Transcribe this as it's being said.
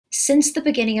Since the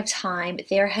beginning of time,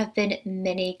 there have been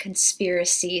many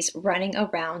conspiracies running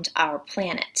around our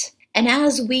planet. And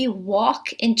as we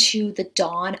walk into the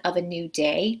dawn of a new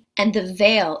day, and the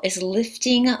veil is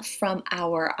lifting from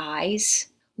our eyes,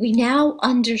 we now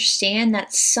understand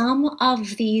that some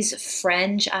of these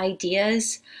fringe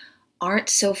ideas aren't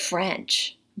so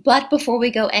fringe. But before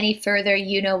we go any further,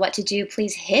 you know what to do.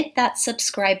 Please hit that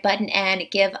subscribe button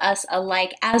and give us a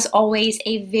like. As always,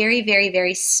 a very, very,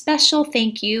 very special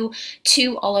thank you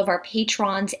to all of our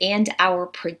patrons and our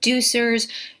producers.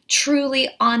 Truly,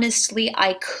 honestly,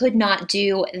 I could not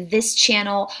do this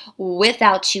channel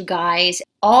without you guys.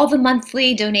 All the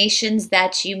monthly donations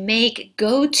that you make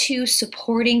go to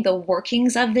supporting the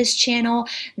workings of this channel.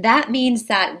 That means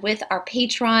that with our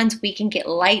patrons, we can get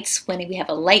lights when we have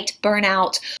a light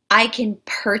burnout. I can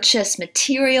purchase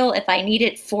material if I need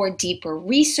it for deeper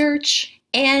research.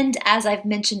 And as I've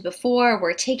mentioned before,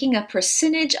 we're taking a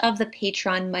percentage of the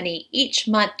Patreon money each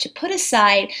month to put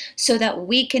aside so that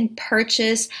we can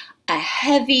purchase a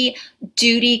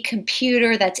heavy-duty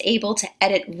computer that's able to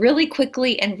edit really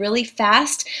quickly and really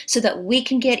fast so that we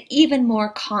can get even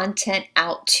more content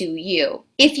out to you.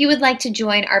 If you would like to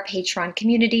join our Patreon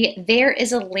community, there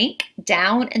is a link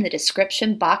down in the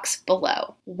description box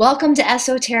below. Welcome to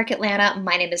Esoteric Atlanta.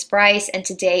 My name is Bryce, and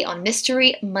today on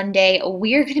Mystery Monday,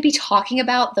 we're going to be talking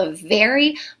about the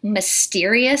very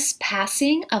mysterious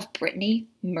passing of Brittany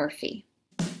Murphy.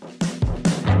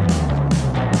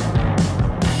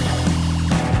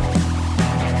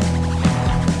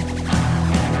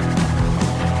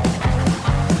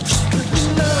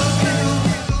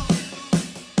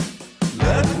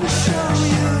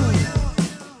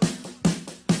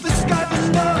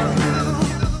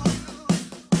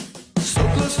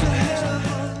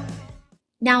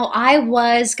 Now, I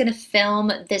was going to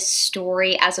film this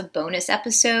story as a bonus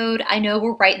episode. I know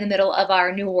we're right in the middle of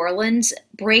our New Orleans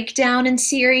breakdown and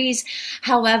series.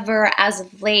 However, as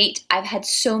of late, I've had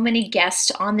so many guests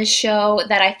on the show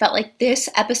that I felt like this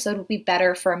episode would be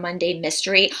better for a Monday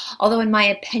mystery. Although in my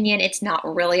opinion, it's not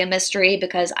really a mystery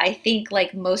because I think,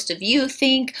 like most of you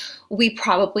think, we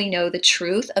probably know the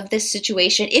truth of this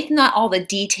situation, if not all the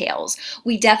details.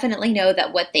 We definitely know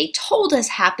that what they told us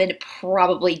happened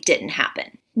probably didn't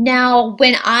happen. Now,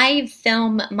 when I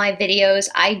film my videos,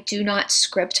 I do not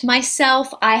script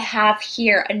myself. I have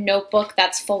here a notebook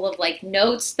that's full of like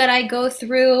notes that I go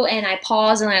through and I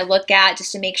pause and I look at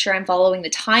just to make sure I'm following the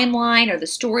timeline or the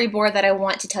storyboard that I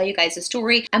want to tell you guys the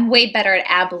story. I'm way better at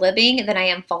ad-libbing than I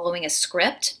am following a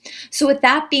script. So with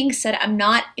that being said, I'm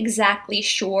not exactly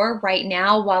sure right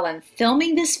now while I'm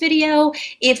filming this video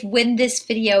if when this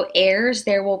video airs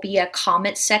there will be a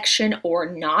comment section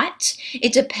or not.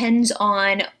 It depends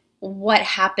on what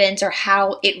happens or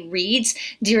how it reads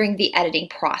during the editing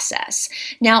process.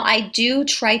 Now, I do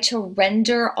try to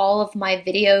render all of my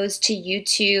videos to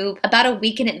YouTube about a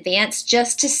week in advance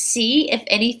just to see if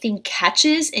anything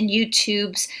catches in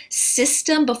YouTube's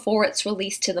system before it's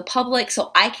released to the public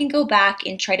so I can go back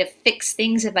and try to fix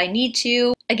things if I need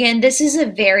to. Again, this is a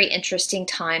very interesting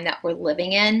time that we're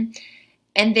living in.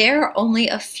 And there are only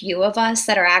a few of us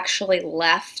that are actually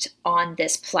left on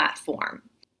this platform.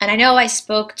 And I know I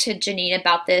spoke to Janine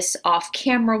about this off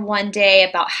camera one day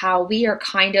about how we are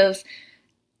kind of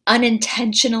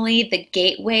unintentionally the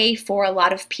gateway for a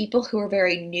lot of people who are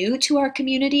very new to our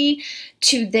community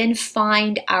to then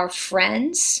find our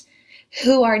friends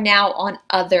who are now on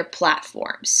other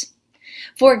platforms.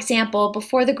 For example,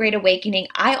 before the Great Awakening,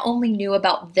 I only knew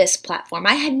about this platform.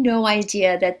 I had no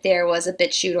idea that there was a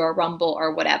BitChute or a Rumble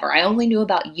or whatever. I only knew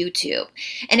about YouTube.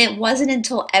 And it wasn't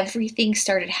until everything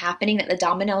started happening that the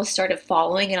dominoes started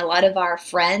falling and a lot of our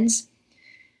friends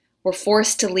were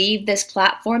forced to leave this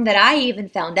platform that I even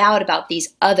found out about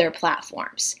these other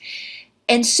platforms.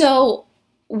 And so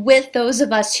with those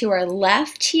of us who are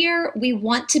left here, we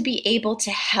want to be able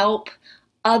to help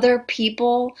other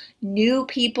people, new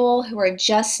people who are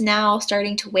just now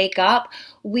starting to wake up.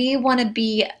 We want to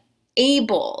be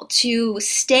able to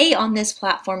stay on this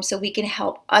platform so we can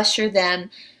help usher them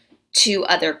to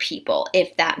other people,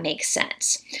 if that makes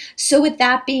sense. So with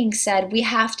that being said, we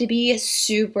have to be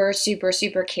super, super,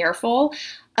 super careful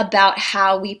about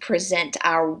how we present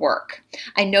our work.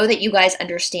 I know that you guys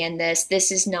understand this.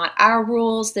 This is not our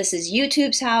rules. This is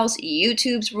YouTube's house,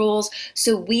 YouTube's rules.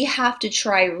 So we have to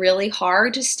try really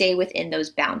hard to stay within those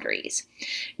boundaries.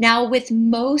 Now, with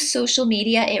most social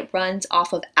media, it runs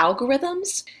off of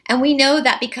algorithms. And we know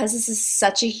that because this is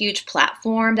such a huge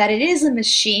platform, that it is a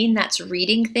machine that's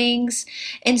reading things.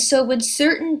 And so when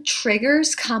certain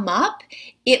triggers come up,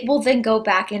 it will then go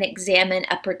back and examine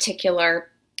a particular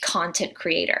content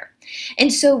creator.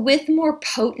 And so with more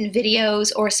potent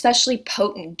videos, or especially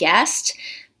potent guests,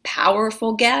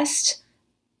 powerful guests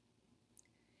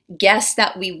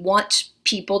that we want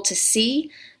people to see,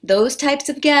 those types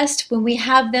of guests, when we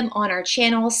have them on our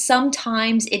channel,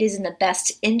 sometimes it is in the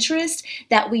best interest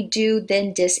that we do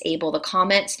then disable the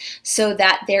comments so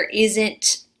that there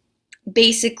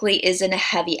basically isn't a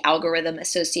heavy algorithm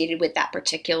associated with that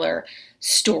particular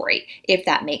story, if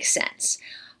that makes sense.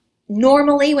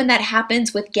 Normally, when that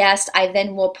happens with guests, I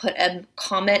then will put a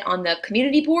comment on the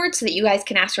community board so that you guys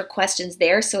can ask your questions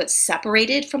there, so it's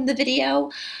separated from the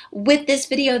video. With this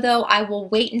video, though, I will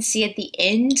wait and see at the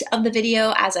end of the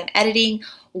video as I'm editing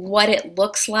what it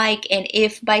looks like, and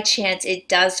if by chance it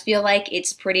does feel like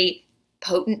it's pretty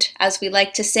potent, as we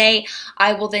like to say,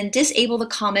 I will then disable the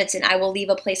comments and I will leave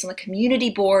a place on the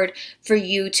community board for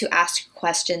you to ask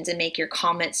questions and make your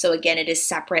comments. So again, it is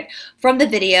separate from the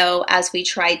video as we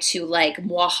try to like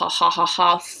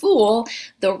mwahahaha fool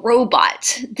the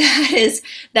robot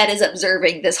that is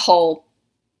observing this whole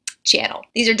channel.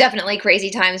 These are definitely crazy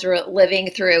times we're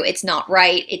living through. It's not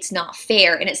right, it's not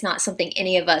fair, and it's not something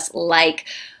any of us like,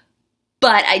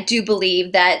 but I do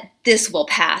believe that this will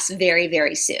pass very,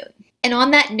 very soon. And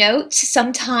on that note,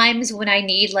 sometimes when I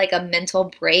need like a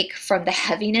mental break from the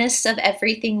heaviness of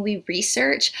everything we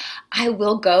research, I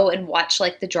will go and watch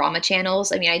like the drama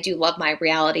channels. I mean, I do love my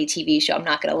reality TV show, I'm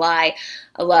not gonna lie.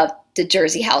 I love the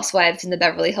Jersey Housewives and the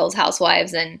Beverly Hills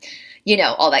Housewives and, you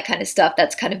know, all that kind of stuff.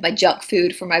 That's kind of my junk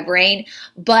food for my brain.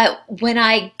 But when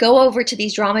I go over to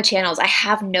these drama channels, I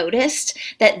have noticed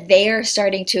that they are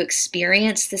starting to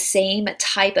experience the same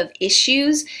type of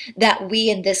issues that we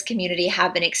in this community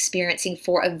have been experiencing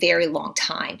for a very long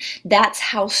time. That's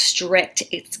how strict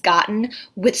it's gotten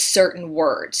with certain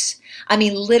words. I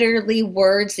mean, literally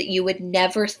words that you would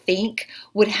never think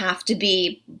would have to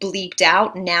be bleeped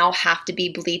out now have to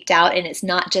be bleeped out. And it's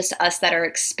not just us that are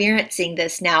experiencing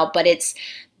this now, but it's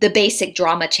the basic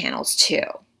drama channels too.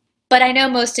 But I know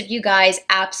most of you guys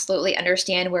absolutely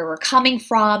understand where we're coming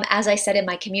from. As I said in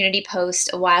my community post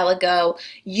a while ago,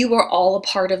 you are all a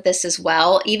part of this as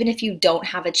well. Even if you don't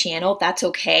have a channel, that's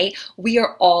okay. We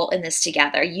are all in this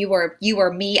together. You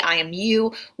are me, I am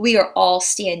you. We are all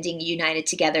standing united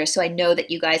together. So I know that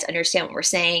you guys understand what we're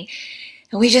saying,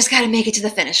 and we just got to make it to the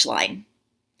finish line.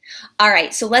 All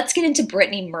right, so let's get into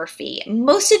Brittany Murphy.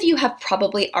 Most of you have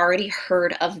probably already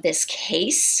heard of this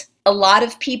case. A lot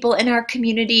of people in our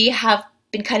community have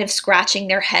been kind of scratching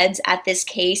their heads at this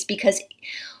case because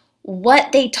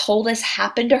what they told us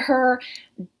happened to her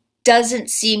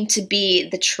doesn't seem to be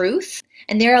the truth.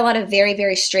 And there are a lot of very,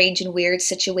 very strange and weird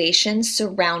situations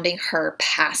surrounding her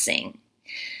passing.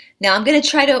 Now, I'm going to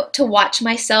try to watch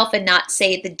myself and not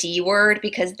say the D word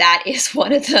because that is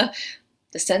one of the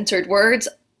censored words.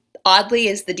 Oddly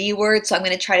is the D word, so I'm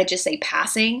going to try to just say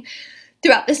passing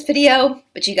throughout this video,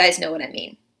 but you guys know what I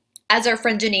mean. As our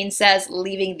friend Janine says,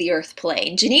 leaving the earth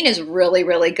plane. Janine is really,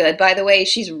 really good, by the way.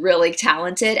 She's really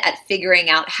talented at figuring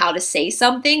out how to say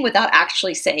something without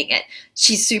actually saying it.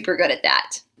 She's super good at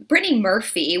that. Brittany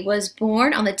Murphy was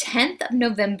born on the 10th of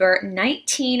November,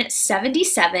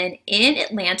 1977 in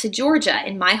Atlanta, Georgia,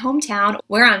 in my hometown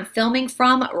where I'm filming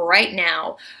from right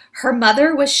now. Her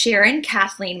mother was Sharon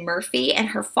Kathleen Murphy, and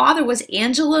her father was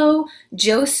Angelo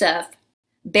Joseph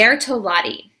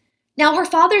Bertolotti. Now, her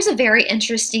father's a very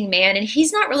interesting man, and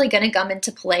he's not really going to come into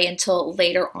play until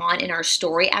later on in our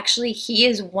story. Actually, he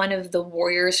is one of the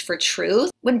warriors for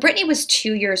truth. When Brittany was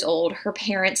 2 years old, her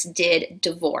parents did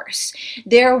divorce.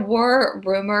 There were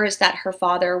rumors that her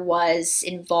father was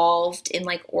involved in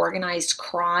like organized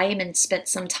crime and spent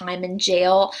some time in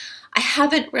jail. I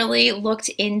haven't really looked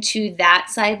into that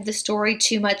side of the story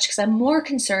too much because I'm more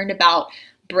concerned about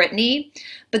Brittany,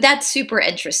 but that's super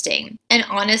interesting. And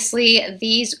honestly,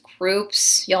 these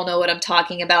groups, y'all know what I'm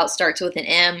talking about, starts with an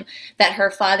M, that her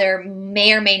father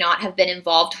may or may not have been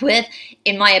involved with,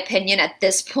 in my opinion, at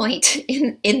this point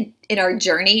in our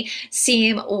journey,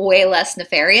 seem way less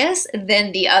nefarious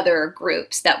than the other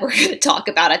groups that we're going to talk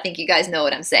about. I think you guys know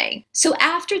what I'm saying. So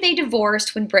after they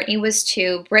divorced when Brittany was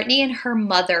 2, Brittany and her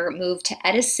mother moved to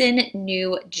Edison,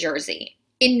 New Jersey.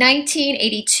 In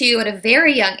 1982, at a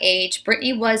very young age,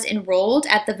 Brittany was enrolled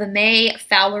at the Venmo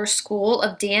Fowler School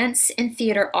of Dance and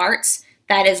Theater Arts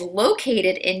that is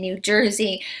located in New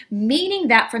Jersey, meaning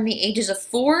that from the ages of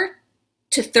 4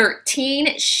 to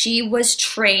 13, she was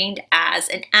trained as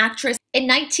an actress. In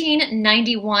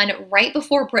 1991, right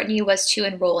before Brittany was to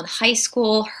enroll in high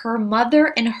school, her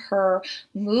mother and her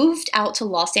moved out to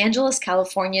Los Angeles,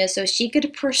 California, so she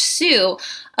could pursue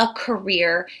a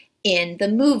career in the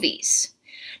movies.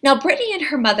 Now, Brittany and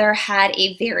her mother had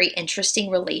a very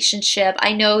interesting relationship.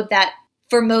 I know that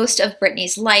For most of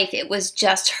Brittany's life, it was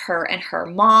just her and her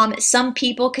mom. Some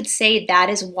people could say that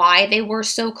is why they were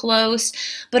so close,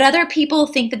 but other people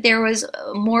think that there was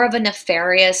more of a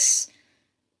nefarious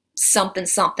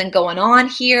something going on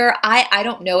here. I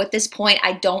don't know at this point.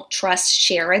 I don't trust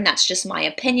Sharon. That's just my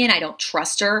opinion. I don't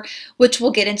trust her, which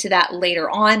we'll get into that later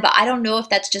on, but I don't know if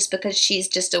that's just because she's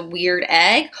just a weird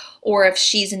egg or if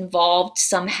she's involved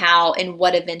somehow in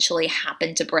what eventually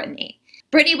happened to Brittany.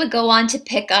 Brittany would go on to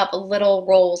pick up little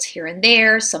roles here and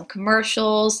there, some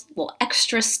commercials, little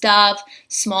extra stuff,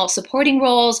 small supporting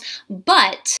roles,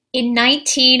 but in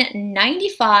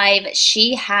 1995,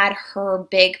 she had her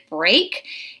big break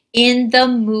in the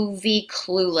movie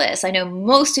Clueless. I know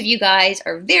most of you guys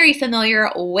are very familiar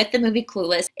with the movie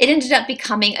Clueless. It ended up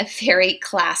becoming a very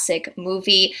classic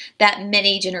movie that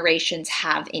many generations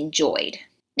have enjoyed.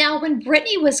 Now, when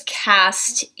Brittany was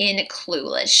cast in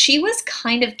Clueless, she was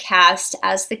kind of cast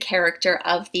as the character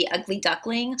of the ugly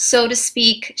duckling, so to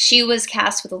speak. She was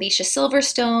cast with Alicia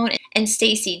Silverstone and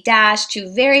Stacey Dash, two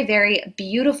very, very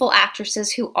beautiful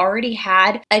actresses who already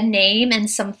had a name and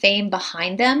some fame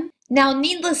behind them. Now,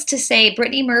 needless to say,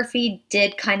 Brittany Murphy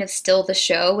did kind of steal the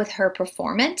show with her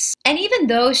performance. And even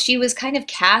though she was kind of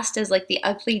cast as like the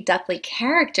ugly duckling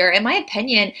character, in my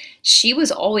opinion, she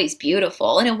was always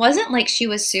beautiful. And it wasn't like she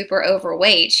was super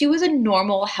overweight. She was a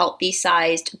normal,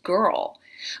 healthy-sized girl.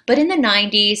 But in the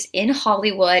 90s, in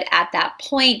Hollywood at that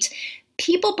point,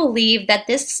 people believed that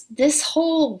this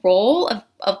whole role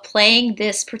of playing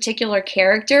this particular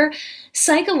character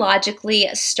psychologically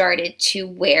started to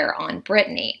wear on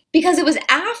Brittany. Because it was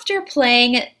after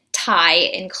playing Ty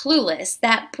in Clueless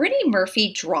that Brittany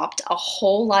Murphy dropped a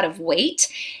whole lot of weight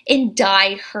and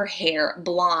dyed her hair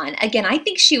blonde. Again, I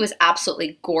think she was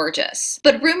absolutely gorgeous.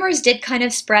 But rumors did kind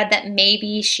of spread that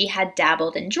maybe she had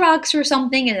dabbled in drugs or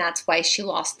something and that's why she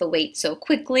lost the weight so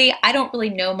quickly. I don't really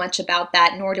know much about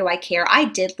that, nor do I care. I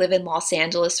did live in Los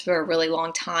Angeles for a really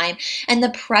long time and the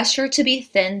pressure to be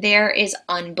thin there is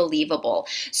unbelievable.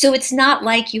 So it's not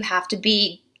like you have to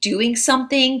be doing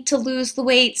something to lose the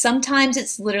weight. Sometimes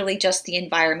it's literally just the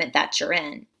environment that you're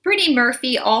in. Brittany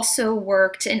Murphy also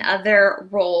worked in other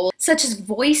roles, such as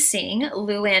voicing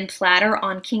Luann Platter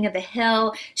on King of the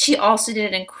Hill. She also did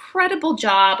an incredible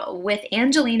job with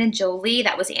Angelina Jolie.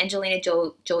 That was Angelina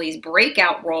Jolie's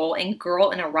breakout role in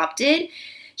Girl Interrupted.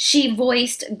 She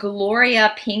voiced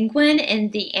Gloria Penguin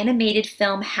in the animated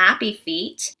film Happy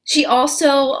Feet. She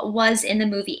also was in the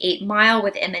movie 8 Mile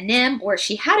with Eminem, where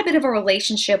she had a bit of a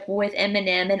relationship with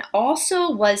Eminem, and also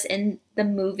was in the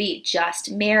movie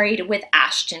Just Married with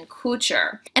Ashton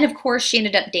Kutcher. And of course, she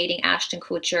ended up dating Ashton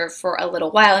Kutcher for a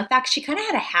little while. In fact, she kind of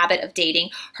had a habit of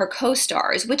dating her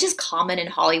co-stars, which is common in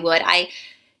Hollywood. And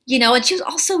she was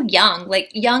also young, like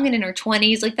young and in her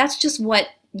 20s. Like that's just what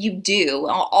you do.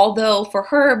 Although for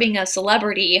her being a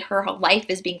celebrity, her life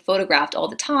is being photographed all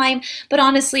the time. But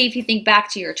honestly, if you think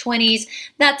back to your 20s,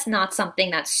 that's not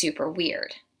something that's super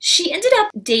weird. She ended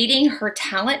up dating her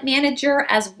talent manager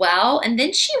as well, and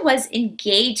then she was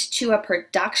engaged to a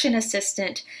production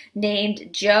assistant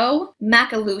named Joe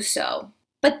Macaluso.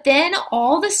 But then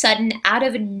all of a sudden, out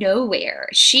of nowhere,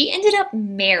 she ended up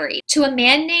married to a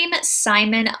man named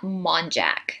Simon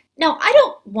Monjack. Now, I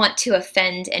don't want to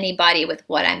offend anybody with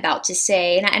what I'm about to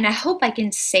say, and I hope I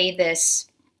can say this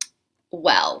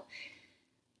well.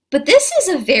 But this is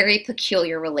a very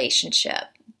peculiar relationship.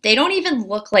 They don't even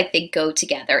look like they go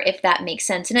together, if that makes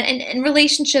sense. And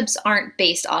relationships aren't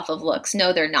based off of looks.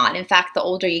 No, they're not. In fact, the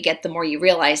older you get, the more you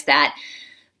realize that.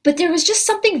 But there was just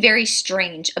something very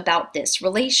strange about this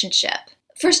relationship.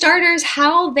 For starters,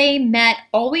 how they met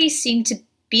always seemed to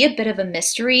be a bit of a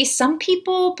mystery. Some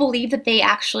people believe that they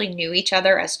actually knew each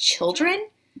other as children,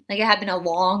 like it had been a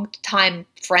long time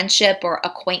friendship or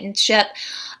acquaintanceship.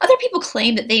 Other people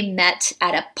claim that they met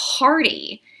at a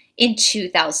party in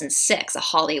 2006, a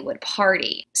Hollywood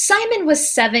party. Simon was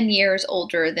 7 years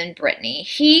older than Brittany.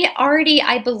 He already,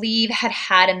 I believe,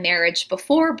 had a marriage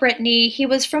before Brittany. He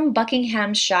was from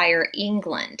Buckinghamshire,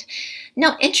 England.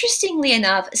 Now, interestingly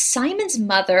enough, Simon's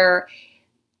mother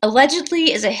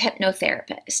allegedly is a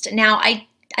hypnotherapist. Now,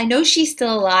 I know she's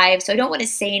still alive, so I don't want to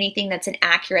say anything that's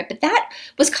inaccurate, but that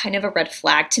was kind of a red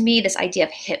flag to me, this idea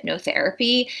of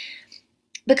hypnotherapy,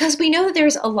 because we know that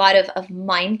there's a lot of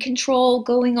mind control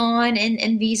going on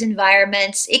in these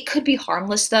environments. It could be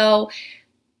harmless, though.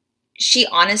 She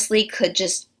honestly could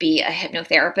just be a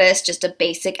hypnotherapist, just a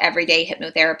basic everyday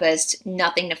hypnotherapist,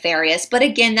 nothing nefarious. But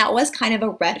again, that was kind of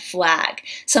a red flag,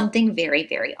 something very,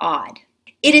 very odd.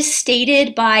 It is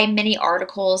stated by many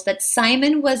articles that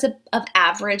Simon was of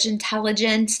average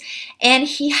intelligence, and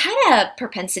he had a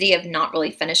propensity of not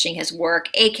really finishing his work,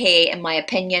 aka, in my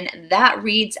opinion, that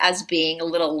reads as being a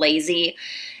little lazy.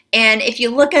 And if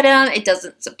you look at him, it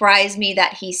doesn't surprise me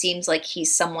that he seems like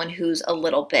he's someone who's a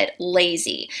little bit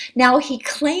lazy. Now, he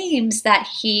claims that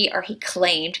he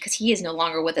claimed, because he is no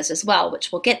longer with us as well, which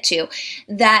we'll get to,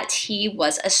 that he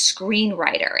was a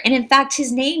screenwriter. And in fact,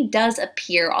 his name does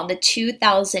appear on the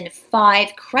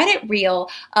 2005 credit reel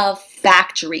of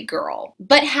Factory Girl.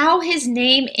 But how his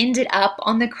name ended up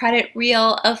on the credit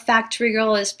reel of Factory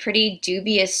Girl is pretty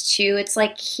dubious too. It's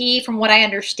like from what I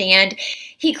understand,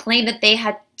 he claimed that they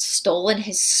had stolen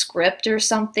his script or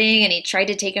something, and he tried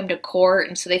to take him to court,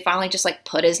 and so they finally just like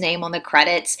put his name on the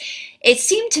credits. It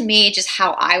seemed to me, just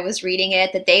how I was reading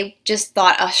it, that they just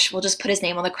thought, oh, we'll just put his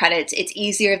name on the credits. It's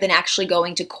easier than actually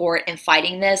going to court and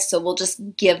fighting this, so we'll just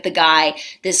give the guy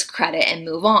this credit and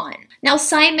move on. Now,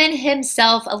 Simon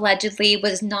himself allegedly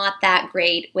was not that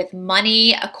great with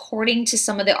money. According to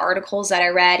some of the articles that I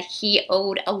read, he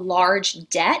owed a large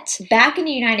debt back in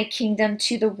the United Kingdom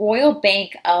to the Royal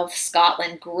Bank of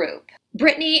Scotland group.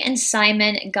 Brittany and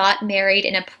Simon got married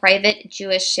in a private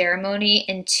Jewish ceremony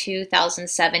in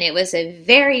 2007. It was a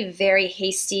very, very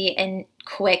hasty and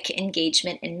quick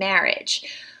engagement and marriage.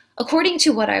 According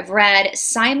to what I've read,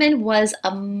 Simon was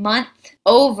a month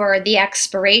over the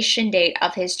expiration date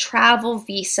of his travel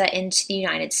visa into the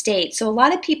United States. So a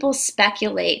lot of people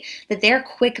speculate that their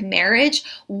quick marriage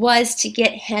was to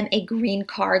get him a green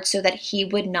card so that he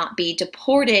would not be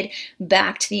deported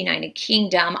back to the United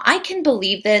Kingdom. I can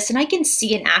believe this, and I can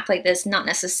see an act like this not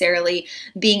necessarily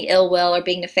being ill will or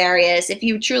being nefarious. If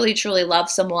you truly, truly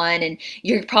love someone and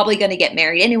you're probably going to get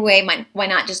married anyway, why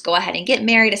not just go ahead and get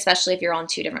married, especially if you're on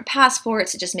 2 different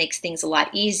passports? It just makes things a lot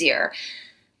easier.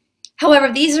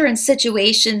 However, these are in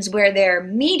situations where their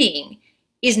meeting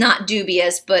is not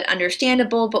dubious but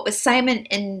understandable. But with Simon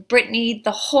and Brittany, the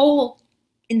whole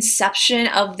inception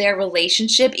of their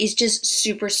relationship is just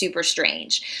super, super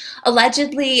strange.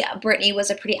 Allegedly, Brittany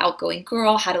was a pretty outgoing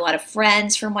girl, had a lot of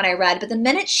friends from what I read, but the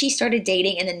minute she started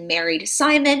dating and then married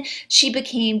Simon, she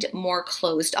became more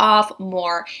closed off,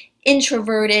 more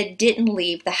introverted, didn't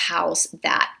leave the house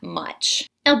that much.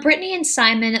 Now, Brittany and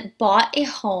Simon bought a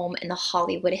home in the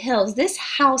Hollywood Hills. This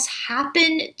house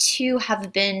happened to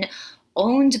have been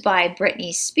owned by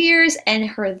Britney Spears and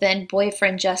her then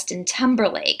boyfriend Justin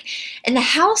Timberlake. And the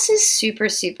house is super,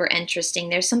 super interesting.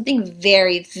 There's something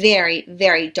very, very,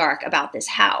 very dark about this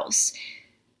house.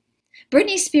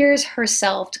 Britney Spears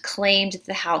herself claimed that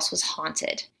the house was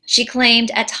haunted. She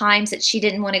claimed at times that she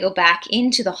didn't want to go back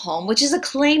into the home, which is a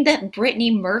claim that Brittany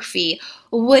Murphy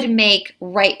would make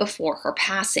right before her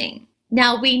passing.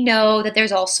 Now, we know that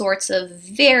there's all sorts of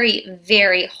very,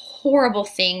 very horrible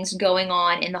things going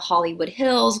on in the Hollywood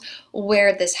Hills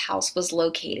where this house was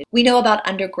located. We know about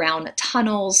underground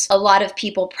tunnels, a lot of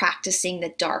people practicing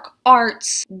the dark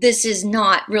arts. This is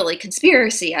not really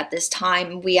conspiracy at this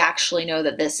time. We actually know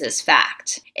that this is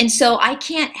fact. And so I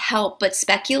can't help but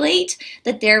speculate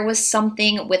that there was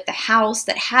something with the house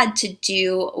that had to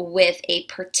do with a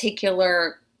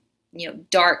particular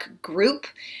dark group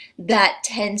that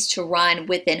tends to run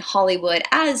within Hollywood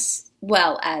as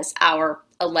well as our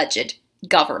alleged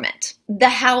government. The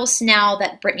house now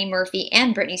that Brittany Murphy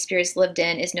and Britney Spears lived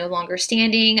in is no longer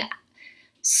standing.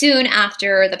 Soon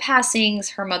after the passings,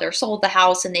 her mother sold the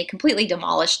house and they completely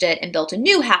demolished it and built a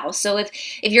new house. So if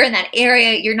you're in that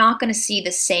area, you're not going to see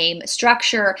the same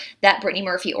structure that Brittany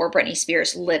Murphy or Britney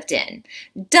Spears lived in.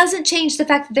 Doesn't change the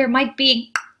fact that there might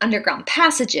be underground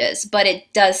passages, but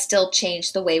it does still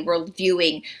change the way we're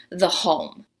viewing the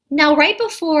home. Now, right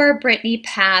before Brittany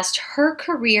passed, her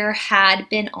career had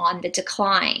been on the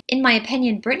decline. In my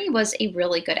opinion, Brittany was a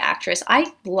really good actress.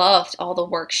 I loved all the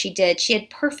work she did. She had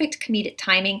perfect comedic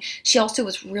timing. She also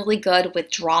was really good with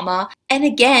drama. And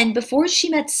again, before she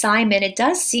met Simon, it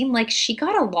does seem like she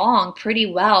got along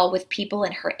pretty well with people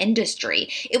in her industry.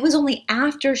 It was only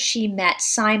after she met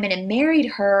Simon and married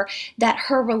her that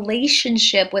her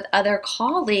relationship with other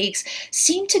colleagues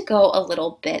seemed to go a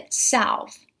little bit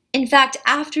south. In fact,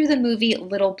 after the movie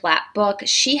Little Black Book,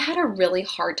 she had a really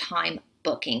hard time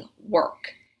booking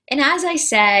work. And as I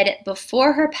said,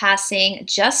 before her passing,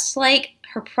 just like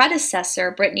her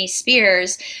predecessor, Britney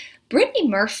Spears, Brittany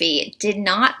Murphy did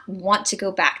not want to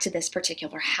go back to this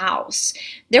particular house.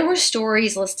 There were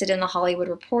stories listed in the Hollywood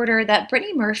Reporter that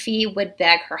Brittany Murphy would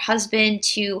beg her husband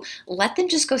to let them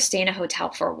just go stay in a hotel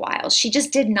for a while. She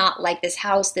just did not like this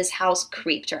house. This house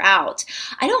creeped her out.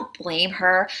 I don't blame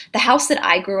her. The house that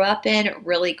I grew up in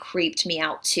really creeped me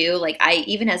out too. Like, I,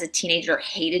 even as a teenager,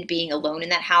 hated being alone in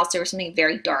that house. There was something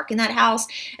very dark in that house,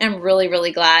 and I'm really,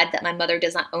 really glad that my mother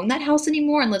does not own that house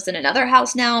anymore and lives in another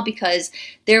house now, because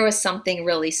there was something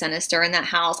really sinister in that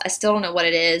house. I still don't know what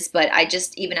it is, but I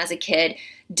just, even as a kid,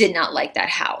 did not like that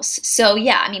house. So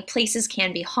yeah, I mean, places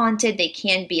can be haunted. They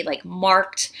can be like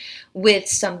marked with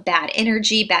some bad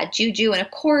energy, bad juju. And of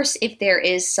course, if there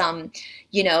is some,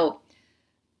 you know,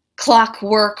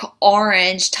 Clockwork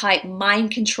Orange type mind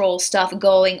control stuff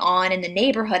going on in the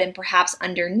neighborhood and perhaps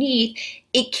underneath,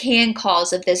 it can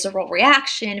cause a visceral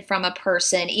reaction from a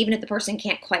person, even if the person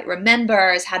can't quite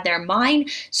remember, has had their mind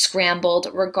scrambled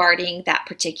regarding that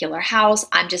particular house.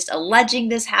 I'm just alleging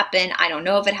this happened. I don't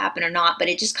know if it happened or not, but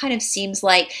it just kind of seems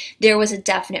like there was a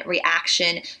definite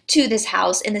reaction to this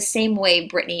house in the same way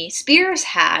Britney Spears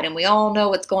had, and we all know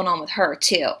what's going on with her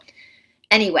too.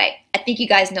 Anyway, I think you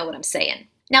guys know what I'm saying.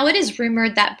 Now, it is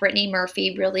rumored that Brittany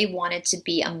Murphy really wanted to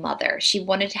be a mother. She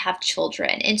wanted to have children.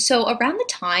 And so around the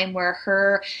time where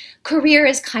her career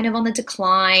is kind of on the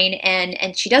decline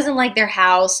and she doesn't like their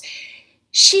house,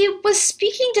 she was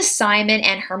speaking to Simon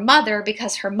and her mother,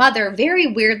 because her mother very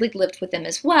weirdly lived with them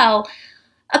as well,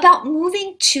 about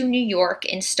moving to New York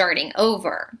and starting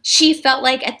over. She felt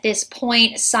like at this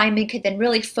point, Simon could then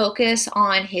really focus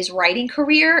on his writing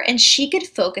career and she could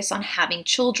focus on having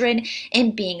children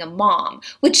and being a mom,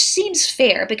 which seems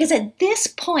fair because at this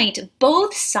point,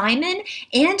 both Simon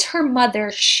and her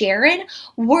mother, Sharon,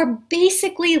 were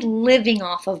basically living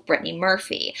off of Brittany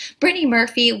Murphy. Brittany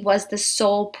Murphy was the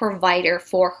sole provider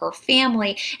for her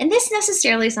family, and this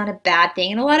necessarily is not a bad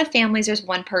thing. In a lot of families, there's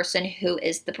one person who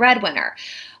is the breadwinner.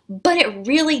 But it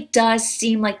really does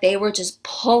seem like they were just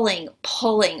pulling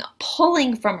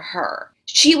from her.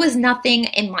 She was nothing,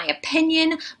 in my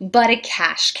opinion, but a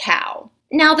cash cow.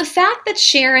 Now, the fact that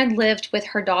Sharon lived with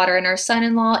her daughter and her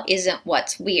son-in-law isn't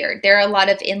what's weird. There are a lot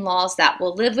of in-laws that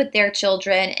will live with their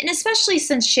children, and especially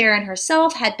since Sharon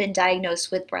herself had been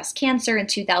diagnosed with breast cancer in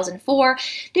 2004,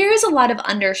 there is a lot of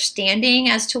understanding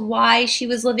as to why she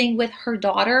was living with her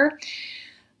daughter.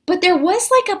 But there was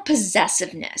like a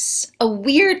possessiveness, a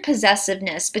weird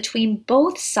possessiveness between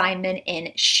both Simon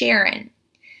and Sharon.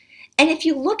 And if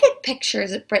you look at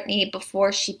pictures of Brittany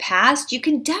before she passed, you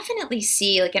can definitely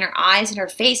see, like in her eyes and her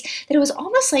face, that it was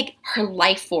almost like her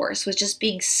life force was just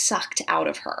being sucked out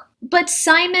of her. But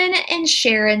Simon and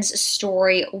Sharon's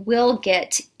story will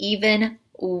get even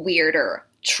weirder,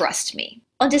 trust me.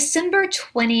 On December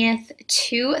 20th,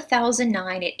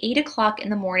 2009, at 8 o'clock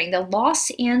in the morning, the Los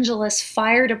Angeles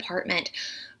Fire Department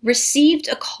received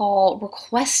a call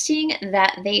requesting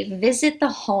that they visit the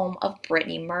home of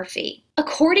Brittany Murphy.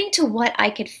 According to what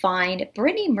I could find,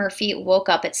 Brittany Murphy woke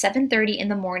up at 7:30 in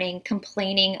the morning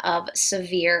complaining of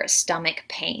severe stomach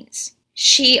pains.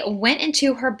 She went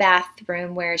into her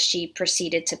bathroom where she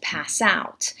proceeded to pass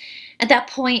out. At that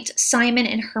point, Simon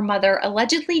and her mother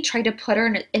allegedly tried to put her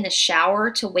in the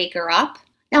shower to wake her up.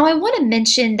 Now, I want to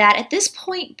mention that at this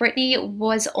point, Brittany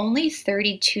was only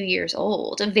 32 years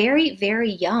old, a very,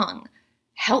 very young,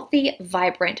 healthy,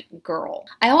 vibrant girl.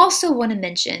 I also want to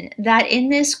mention that in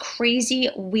this crazy,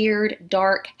 weird,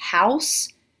 dark house,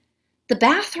 the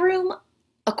bathroom,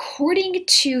 according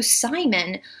to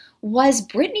Simon, was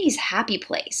Brittany's happy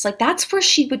place. Like, that's where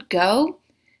she would go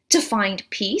to find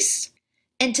peace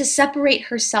and to separate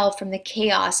herself from the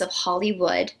chaos of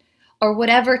Hollywood or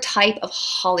whatever type of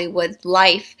Hollywood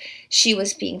life she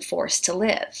was being forced to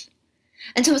live.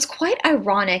 And so it's quite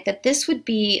ironic that this would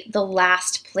be the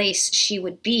last place she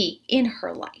would be in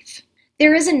her life.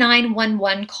 There is a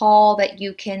 911 call that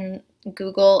you can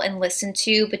Google and listen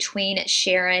to between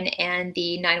Sharon and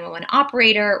the 911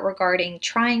 operator regarding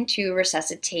trying to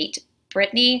resuscitate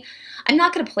Brittany. I'm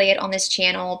not going to play it on this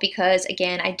channel because,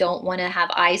 again, I don't want to have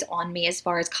eyes on me as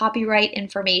far as copyright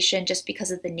information just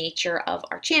because of the nature of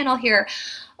our channel here.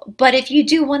 But if you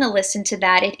do want to listen to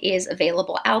that, it is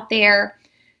available out there.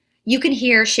 You can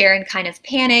hear Sharon kind of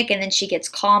panic, and then she gets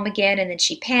calm again, and then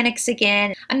she panics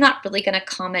again. I'm not really going to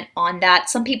comment on that.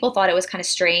 Some people thought it was kind of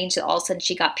strange that all of a sudden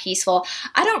she got peaceful.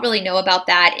 I don't really know about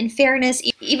that. In fairness,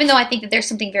 even though I think that there's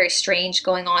something very strange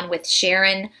going on with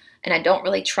Sharon, and I don't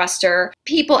really trust her,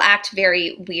 people act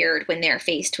very weird when they're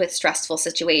faced with stressful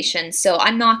situations. So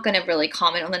I'm not going to really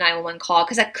comment on the 911 call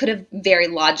because that could have very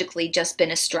logically just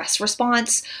been a stress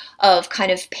response of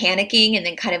kind of panicking and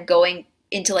then kind of going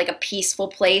into like a peaceful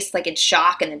place, like in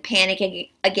shock and then panicking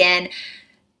again.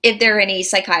 If there are any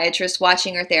psychiatrists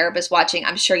watching or therapists watching,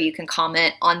 I'm sure you can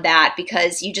comment on that,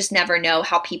 because you just never know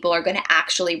how people are going to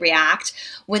actually react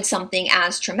when something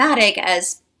as traumatic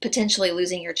as potentially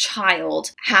losing your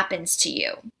child happens to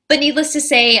you. But needless to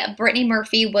say, Brittany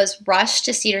Murphy was rushed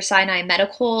to Cedars-Sinai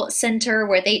Medical Center,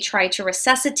 where they tried to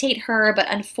resuscitate her, but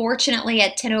unfortunately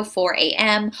at 10:04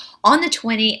 a.m. on the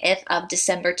 20th of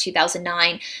December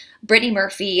 2009, Brittany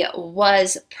Murphy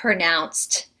was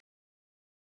pronounced.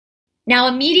 Now,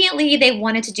 immediately they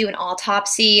wanted to do an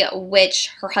autopsy, which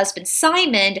her husband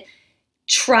Simon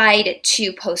tried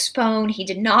to postpone. He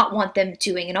did not want them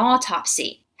doing an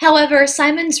autopsy. However,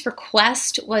 Simon's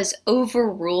request was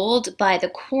overruled by the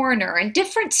coroner, and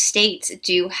different states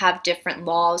do have different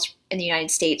laws in the United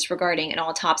States regarding an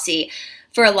autopsy.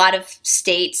 For a lot of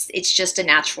states, it's just a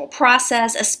natural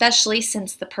process, especially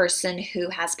since the person who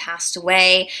has passed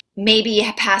away maybe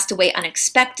passed away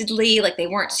unexpectedly, like they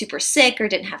weren't super sick or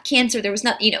didn't have cancer, there was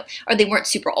not, or they weren't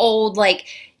super old. Like,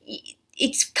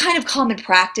 it's kind of common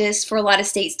practice for a lot of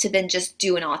states to then just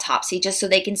do an autopsy just so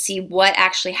they can see what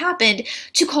actually happened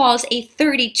to cause a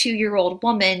 32-year-old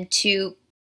woman to.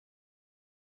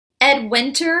 Ed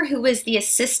Winter, who was the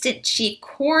assistant chief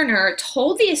coroner,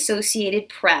 told the Associated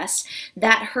Press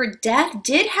that her death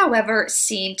did, however,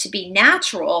 seem to be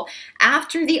natural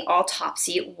after the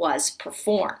autopsy was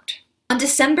performed. On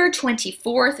December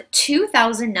 24th,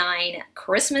 2009,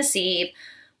 Christmas Eve,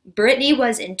 Brittany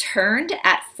was interned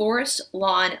at Forest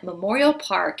Lawn Memorial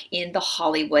Park in the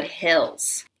Hollywood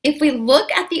Hills. If we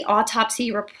look at the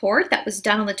autopsy report that was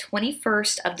done on the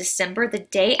 21st of December, the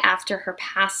day after her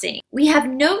passing, we have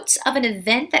notes of an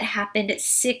event that happened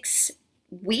 6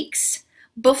 weeks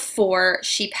before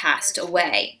she passed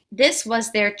away. This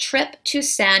was their trip to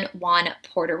San Juan,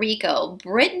 Puerto Rico.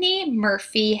 Brittany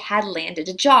Murphy had landed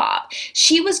a job.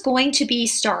 She was going to be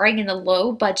starring in the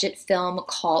low-budget film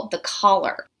called The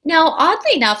Caller. Now,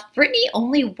 oddly enough, Brittany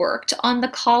only worked on The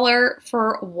Caller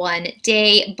for 1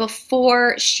 day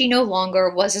before she no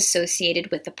longer was associated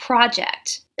with the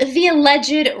project. The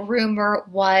alleged rumor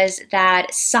was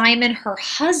that Simon, her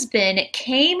husband,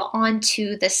 came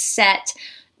onto the set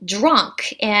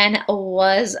drunk and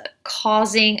was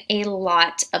causing a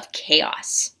lot of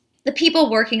chaos. The people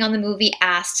working on the movie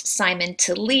asked Simon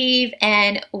to leave,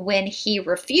 and when he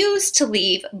refused to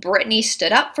leave, Brittany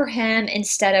stood up for him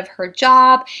instead of her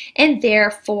job, and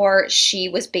therefore she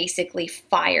was basically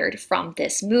fired from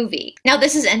this movie. Now,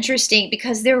 this is interesting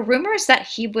because there are rumors that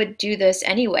he would do this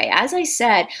anyway. As I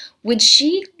said, when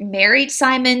she married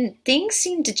Simon, things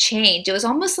seemed to change. It was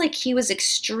almost like he was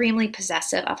extremely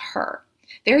possessive of her,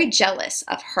 very jealous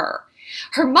of her.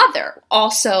 Her mother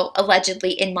also,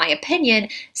 allegedly, in my opinion,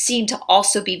 seemed to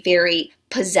also be very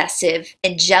possessive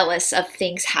and jealous of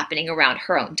things happening around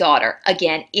her own daughter.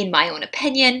 Again, in my own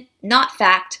opinion, not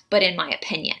fact, but in my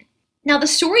opinion. Now, the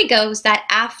story goes that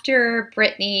after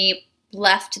Brittany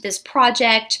left this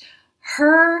project,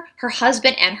 her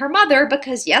husband, and her mother,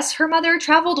 because yes, her mother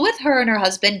traveled with her and her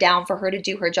husband down for her to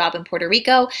do her job in Puerto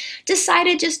Rico,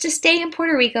 decided just to stay in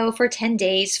Puerto Rico for 10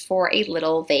 days for a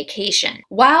little vacation.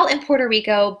 While in Puerto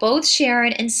Rico, both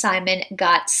Sharon and Simon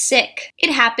got sick.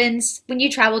 It happens when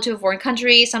you travel to a foreign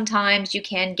country. Sometimes you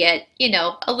can get,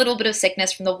 a little bit of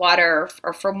sickness from the water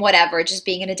or from whatever, just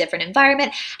being in a different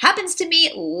environment. Happens to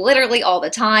me literally all the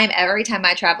time. Every time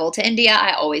I travel to India,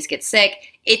 I always get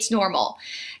sick. It's normal.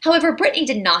 However, Brittany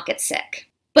did not get sick.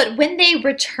 But when they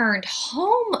returned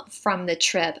home from the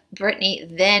trip, Brittany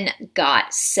then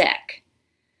got sick.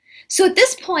 So at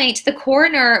this point, the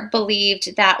coroner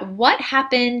believed that what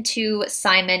happened to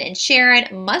Simon and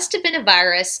Sharon must have been a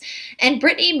virus, and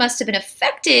Brittany must have been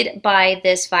affected by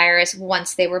this virus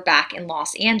once they were back in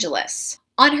Los Angeles.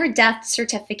 On her death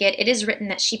certificate, it is written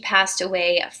that she passed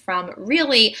away from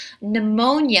really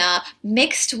pneumonia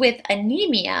mixed with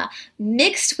anemia,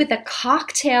 mixed with a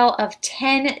cocktail of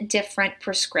 10 different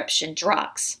prescription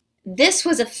drugs. This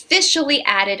was officially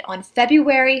added on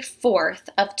February 4th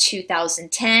of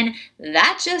 2010.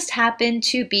 That just happened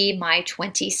to be my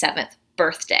 27th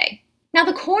birthday. Now,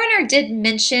 the coroner did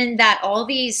mention that all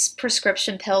these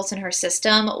prescription pills in her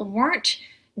system weren't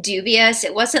dubious.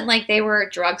 It wasn't like they were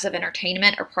drugs of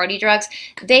entertainment or party drugs.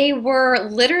 They were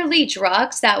literally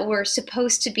drugs that were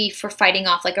supposed to be for fighting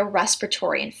off like a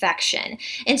respiratory infection.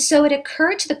 And so it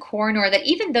occurred to the coroner that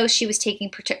even though she was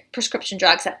taking prescription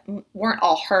drugs that weren't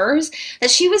all hers, that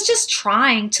she was just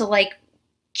trying to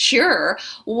cure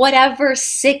whatever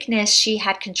sickness she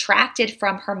had contracted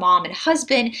from her mom and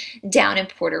husband down in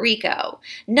Puerto Rico.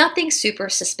 Nothing super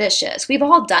suspicious. We've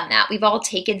all done that. We've all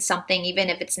taken something, even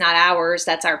if it's not ours,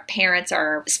 that's our parents,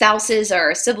 our spouses, or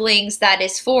our siblings, that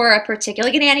is for a particular,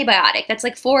 like an antibiotic, that's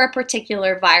like for a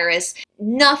particular virus.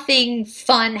 Nothing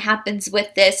fun happens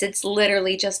with this. It's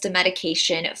literally just a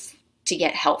medication to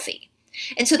get healthy.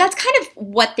 And so that's kind of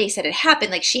what they said had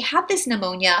happened. Like, she had this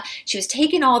pneumonia, she was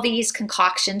taking all these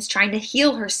concoctions trying to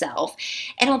heal herself,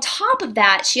 and on top of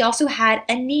that, she also had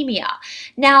anemia.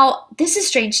 Now, this is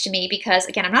strange to me because,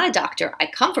 again, I'm not a doctor. I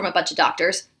come from a bunch of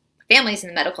doctors, families in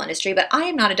the medical industry, but I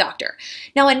am not a doctor.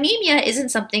 Now, anemia isn't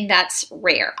something that's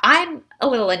rare. I'm a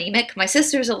little anemic. My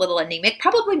sister's a little anemic.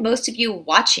 Probably most of you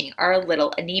watching are a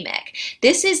little anemic.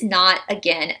 This is not,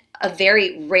 again, a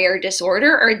very rare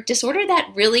disorder, or a disorder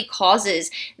that really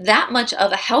causes that much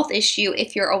of a health issue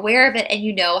if you're aware of it and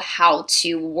you know how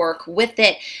to work with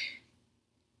it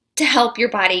to help your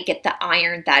body get the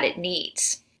iron that it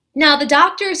needs. Now, the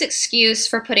doctor's excuse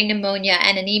for putting pneumonia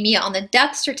and anemia on the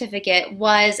death certificate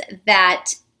was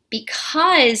that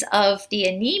because of the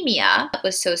anemia that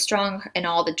was so strong and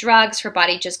all the drugs, her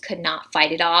body just could not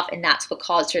fight it off, and that's what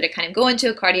caused her to kind of go into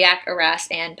a cardiac arrest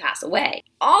and pass away.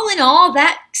 All in all,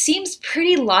 that seems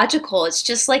pretty logical. It's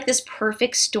just like this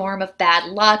perfect storm of bad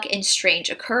luck and strange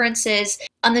occurrences.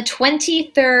 On the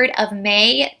 23rd of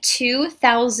May,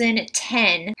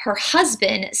 2010, her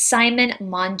husband, Simon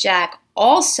Monjack,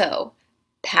 also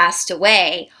passed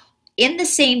away in the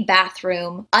same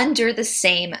bathroom under the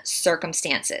same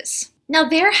circumstances. Now,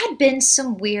 there had been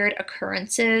some weird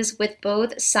occurrences with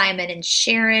both Simon and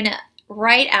Sharon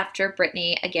right after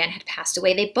Brittany, again, had passed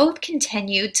away. They both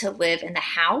continued to live in the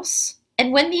house.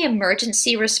 And when the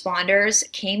emergency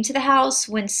responders came to the house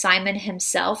when Simon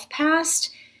himself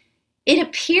passed, it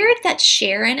appeared that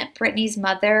Sharon, Brittany's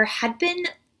mother, had been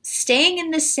staying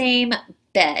in the same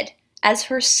bed as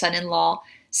her son-in-law,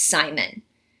 Simon.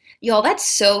 Y'all, that's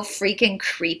so freaking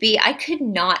creepy. I could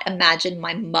not imagine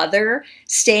my mother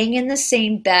staying in the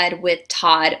same bed with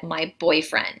Todd, my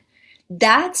boyfriend.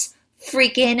 That's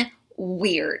freaking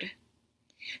weird.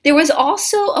 There was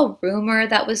also a rumor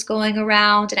that was going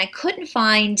around, and I couldn't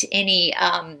find any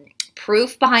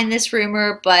proof behind this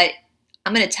rumor, but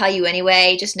I'm going to tell you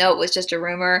anyway. Just know it was just a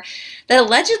rumor, that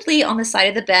allegedly on the side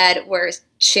of the bed where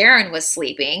Sharon was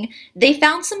sleeping, they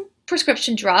found some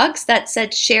prescription drugs that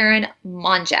said Sharon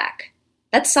Monjack.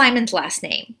 That's Simon's last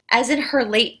name, as in her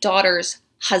late daughter's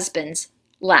husband's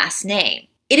last name.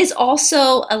 It is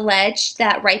also alleged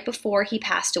that right before he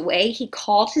passed away, he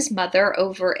called his mother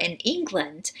over in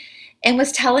England and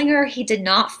was telling her he did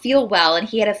not feel well and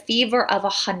he had a fever of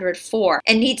 104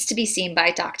 and needs to be seen by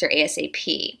a doctor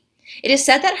ASAP. It is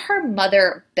said that her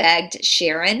mother begged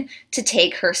Sharon to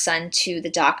take her son to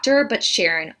the doctor, but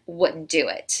Sharon wouldn't do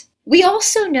it. We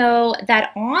also know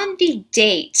that on the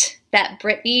date that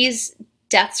Brittany's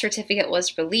death certificate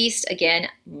was released, again,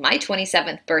 my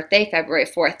 27th birthday, February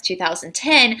 4th,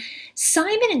 2010,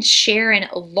 Simon and Sharon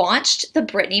launched the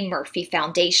Brittany Murphy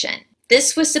Foundation.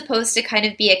 This was supposed to kind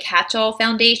of be a catch-all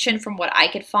foundation from what I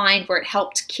could find, where it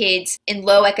helped kids in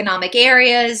low economic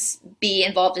areas be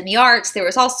involved in the arts. There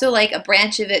was also like a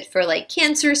branch of it for like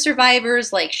cancer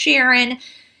survivors like Sharon.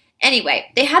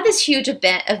 Anyway, they had this huge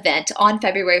event on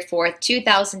February 4th,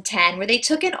 2010, where they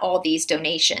took in all these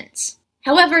donations.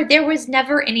 However, there was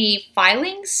never any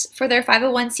filings for their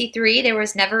 501c3. There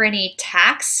was never any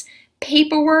tax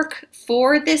paperwork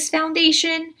for this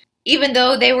foundation, even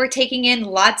though they were taking in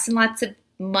lots and lots of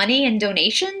money and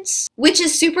donations, which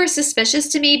is super suspicious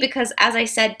to me because, as I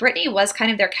said, Brittany was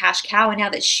kind of their cash cow, and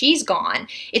now that she's gone,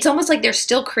 it's almost like they're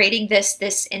still creating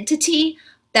this entity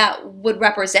that would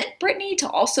represent Brittany to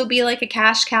also be like a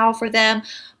cash cow for them.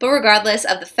 But regardless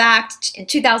of the fact, in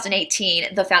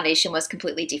 2018, the foundation was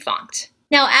completely defunct.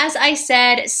 Now, as I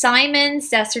said, Simon's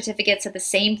death certificate said the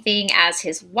same thing as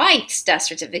his wife's death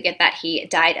certificate, that he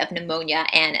died of pneumonia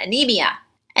and anemia.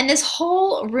 And this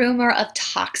whole rumor of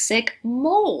toxic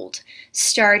mold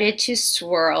started to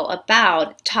swirl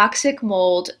about. Toxic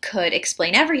mold could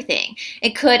explain everything.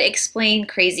 It could explain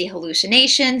crazy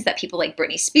hallucinations that people like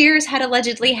Britney Spears had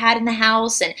allegedly had in the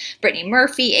house, and Brittany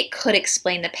Murphy. It could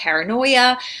explain the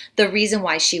paranoia, the reason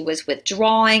why she was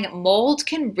withdrawing. Mold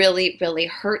can really, really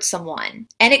hurt someone.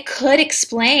 And it could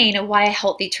explain why a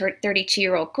healthy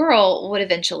 32-year-old girl would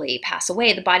eventually pass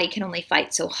away. The body can only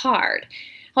fight so hard.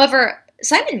 However,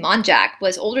 Simon Monjack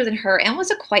was older than her and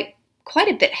was quite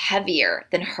a bit heavier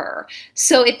than her.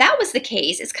 So if that was the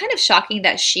case, it's kind of shocking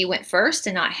that she went first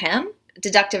and not him.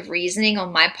 Deductive reasoning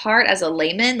on my part as a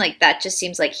layman, like that just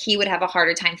seems like he would have a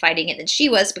harder time fighting it than she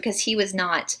was, because he was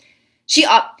not,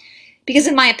 because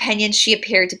in my opinion, she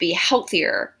appeared to be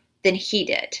healthier than he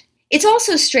did. It's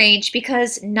also strange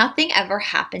because nothing ever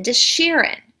happened to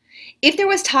Sharon. If there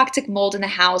was toxic mold in the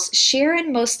house,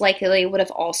 Sharon most likely would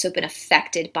have also been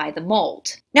affected by the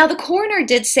mold. Now, the coroner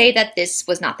did say that this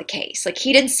was not the case. Like,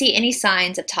 he didn't see any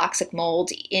signs of toxic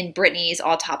mold in Brittany's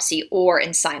autopsy or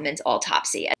in Simon's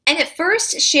autopsy. And at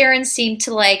first, Sharon seemed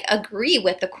to agree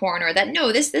with the coroner that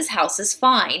no, this house is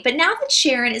fine. But now that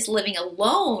Sharon is living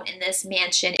alone in this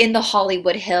mansion in the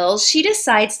Hollywood Hills, she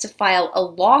decides to file a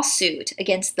lawsuit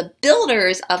against the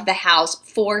builders of the house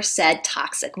for said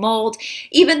toxic mold,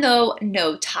 even though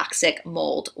no toxic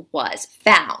mold was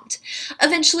found.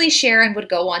 Eventually, Sharon would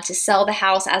go on to sell the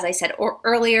house, as I said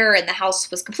earlier, and the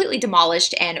house was completely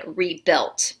demolished and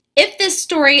rebuilt. If this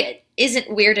story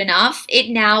isn't weird enough, it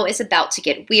now is about to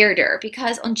get weirder,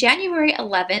 because on January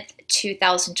 11th,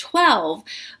 2012,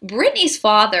 Brittany's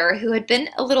father, who had been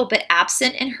a little bit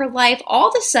absent in her life, all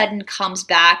of a sudden comes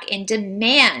back and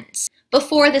demands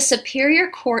before the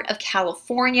Superior Court of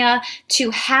California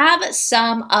to have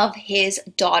some of his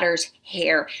daughter's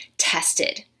hair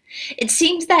tested. It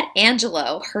seems that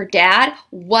Angelo, her dad,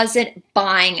 wasn't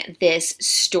buying this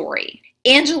story.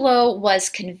 Angelo was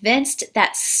convinced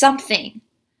that something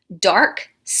dark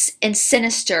and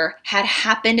sinister had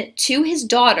happened to his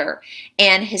daughter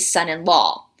and his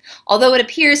son-in-law, although it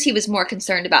appears he was more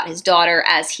concerned about his daughter,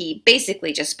 as he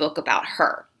basically just spoke about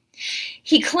her.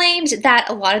 He claimed that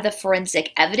a lot of the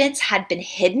forensic evidence had been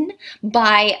hidden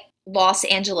by Los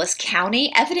Angeles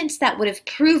County, evidence that would have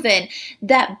proven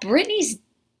that Brittany's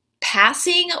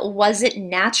passing wasn't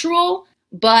natural,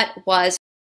 but was.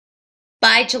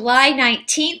 By July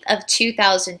 19th of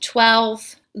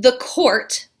 2012,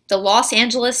 the Los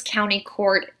Angeles County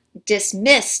Court,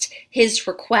 dismissed his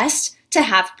request to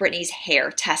have Brittany's hair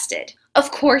tested.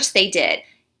 Of course they did.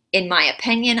 In my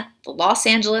opinion, the Los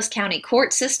Angeles County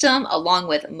court system, along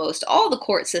with most all the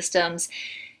court systems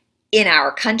in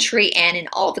our country and in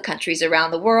all the countries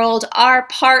around the world, are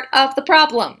part of the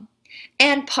problem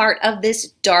and part of this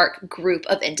dark group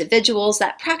of individuals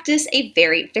that practice a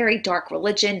very, very dark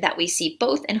religion that we see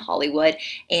both in Hollywood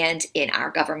and in our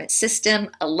government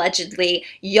system, allegedly.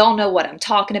 Y'all know what I'm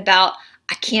talking about.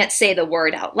 I can't say the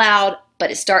word out loud, but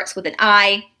it starts with an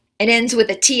I. It ends with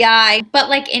a TI. But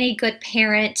like any good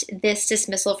parent, this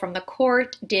dismissal from the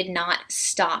court did not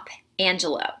stop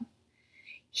Angelo.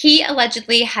 He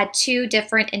allegedly had 2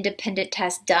 different independent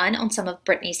tests done on some of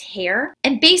Brittany's hair,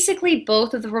 and basically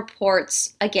both of the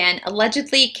reports, again,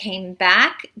 allegedly came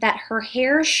back that her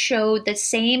hair showed the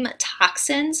same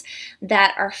toxins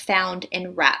that are found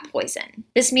in rat poison.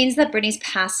 This means that Brittany's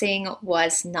passing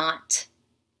was not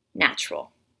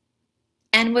natural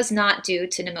and was not due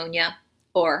to pneumonia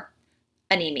or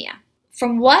anemia.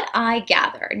 From what I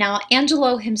gather, now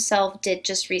Angelo himself did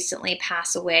just recently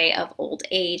pass away of old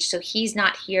age, so he's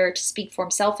not here to speak for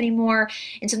himself anymore,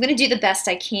 and so I'm going to do the best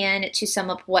I can to sum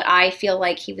up what I feel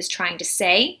like he was trying to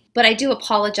say, but I do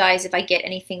apologize if I get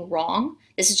anything wrong.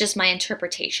 This is just my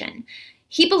interpretation.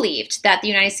 He believed that the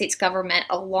United States government,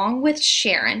 along with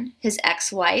Sharon, his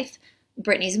ex-wife,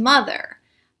 Brittany's mother,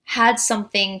 had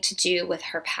something to do with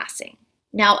her passing.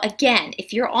 Now again,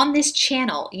 if you're on this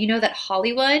channel, you know that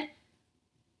Hollywood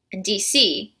and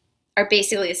DC are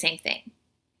basically the same thing.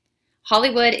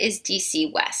 Hollywood is DC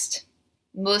West.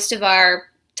 Most of our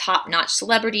top-notch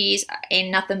celebrities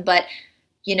ain't nothing but,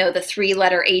 the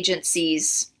 3-letter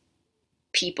agencies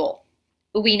people.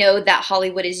 We know that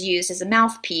Hollywood is used as a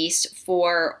mouthpiece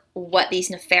for what these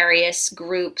nefarious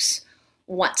groups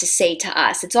want to say to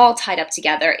us. It's all tied up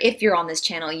together. If you're on this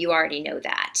channel, you already know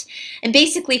that. And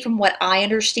basically, from what I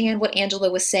understand, what Angelo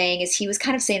was saying is he was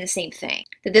kind of saying the same thing,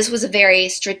 that this was a very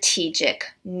strategic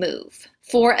move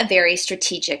for a very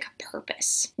strategic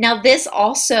purpose. Now, this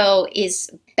also is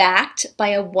backed by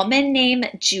a woman named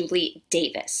Julie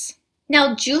Davis.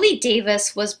 Now, Julie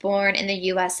Davis was born in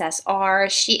the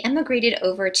USSR. She immigrated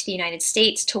over to the United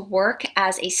States to work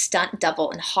as a stunt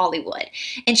double in Hollywood,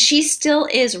 and she still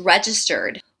is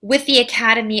registered with the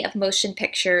Academy of Motion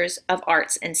Pictures of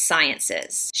Arts and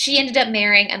Sciences. She ended up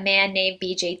marrying a man named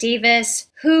B.J. Davis,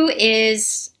 who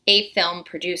is a film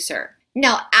producer.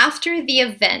 Now, after the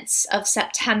events of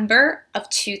September of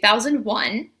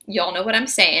 2001, y'all know what I'm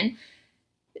saying,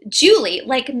 Julie,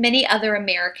 like many other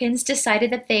Americans,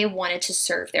 decided that they wanted to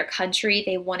serve their country.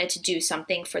 They wanted to do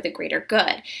something for the greater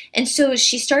good. And so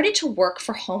she started to work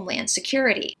for Homeland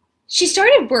Security. She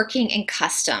started working in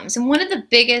customs, and one of the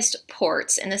biggest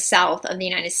ports in the south of the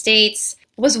United States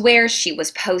was where she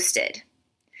was posted.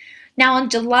 Now,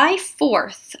 on July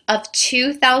 4th of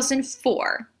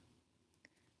 2004,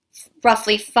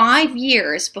 roughly 5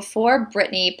 years before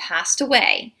Brittany passed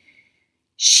away,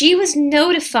 She was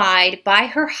notified by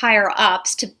her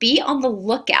higher-ups to be on the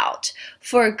lookout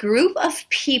for a group of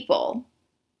people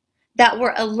that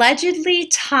were allegedly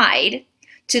tied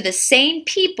to the same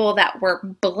people that were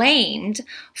blamed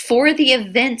for the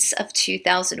events of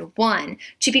 2001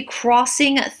 to be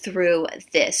crossing through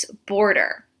this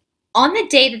border. On the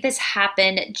day that this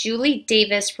happened, Julie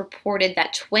Davis reported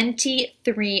that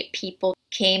 23 people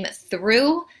came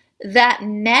through that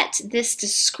met this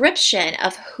description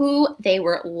of who they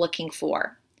were looking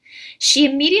for. She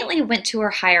immediately went to her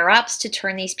higher-ups to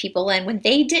turn these people in. When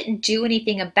they didn't do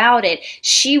anything about it,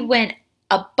 she went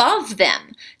above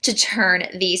them to turn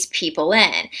these people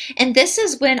in. And this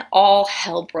is when all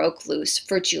hell broke loose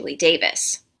for Julie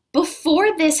Davis.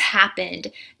 Before this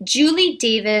happened, Julie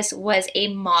Davis was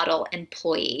a model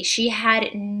employee. She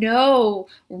had no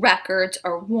records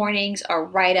or warnings or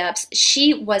write-ups.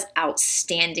 She was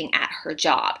outstanding at her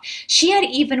job. She had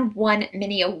even won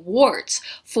many awards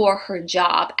for her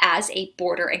job as a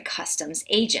border and customs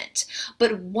agent.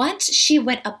 But once she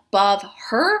went above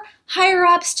her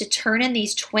higher-ups to turn in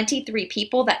these 23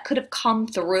 people that could have come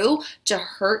through to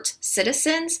hurt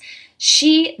citizens,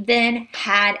 she then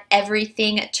had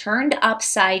everything turned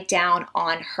upside down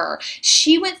on her.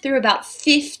 She went through about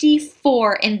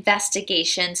 54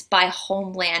 investigations by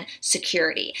Homeland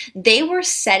Security. They were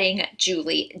setting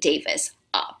Julie Davis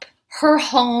up. Her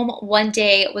home one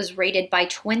day was raided by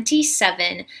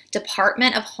 27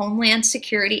 Department of Homeland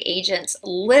Security agents,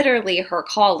 literally her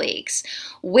colleagues,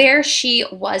 where she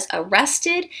was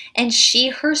arrested and she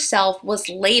herself was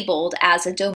labeled as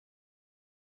a domain.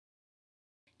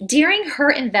 During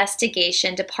her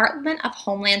investigation, Department of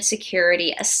Homeland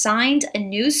Security assigned a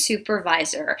new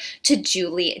supervisor to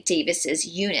Julie Davis's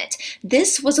unit.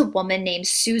 This was a woman named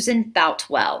Susan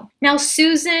Boutwell. Now,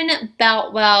 Susan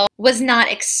Boutwell was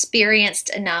not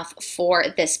experienced enough for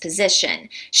this position.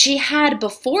 She had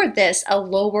before this a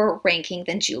lower ranking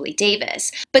than Julie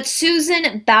Davis. But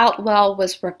Susan Boutwell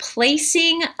was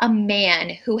replacing a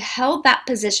man who held that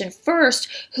position first,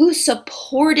 who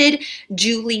supported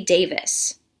Julie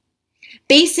Davis.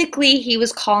 Basically, he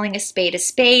was calling a spade a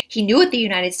spade. He knew what the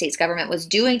United States government was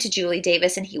doing to Julie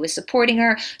Davis and he was supporting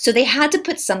her, so they had to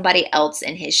put somebody else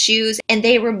in his shoes and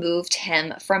they removed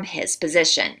him from his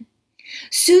position.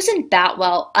 Susan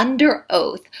Boutwell, under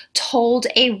oath, told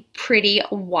a pretty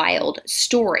wild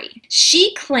story.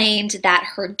 She claimed that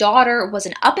her daughter was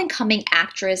an up-and-coming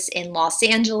actress in Los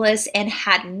Angeles and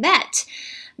had met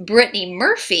Brittany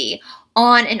Murphy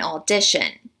on an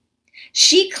audition.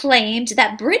 She claimed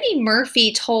that Brittany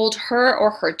Murphy told her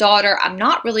or her daughter, I'm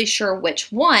not really sure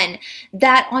which one,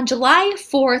 that on July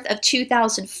 4th of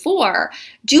 2004,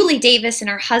 Julie Davis and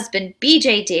her husband,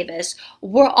 BJ Davis,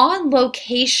 were on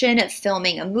location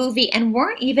filming a movie and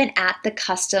weren't even at the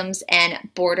Customs and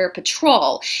Border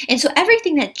Patrol. And so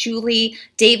everything that Julie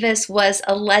Davis was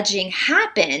alleging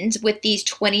happened with these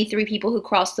 23 people who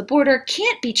crossed the border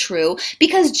can't be true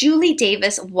because Julie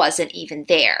Davis wasn't even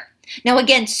there. Now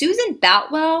again, Susan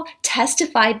Boutwell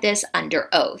testified this under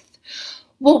oath.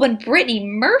 Well, when Brittany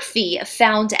Murphy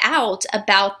found out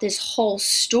about this whole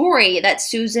story that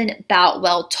Susan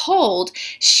Boutwell told,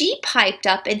 she piped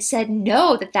up and said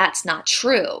no, that's not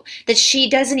true, that she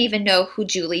doesn't even know who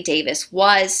Julie Davis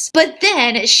was. But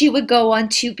then she would go on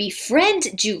to befriend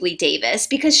Julie Davis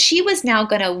because she was now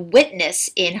going to witness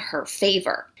in her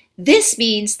favor. This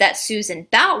means that Susan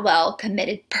Boutwell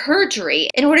committed perjury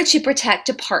in order to protect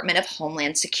Department of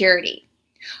Homeland Security.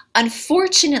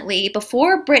 Unfortunately,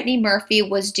 before Brittany Murphy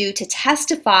was due to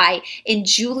testify in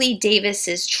Julie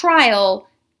Davis's trial,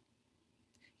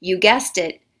 you guessed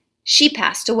it, she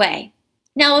passed away.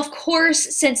 Now, of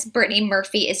course, since Brittany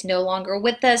Murphy is no longer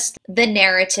with us, the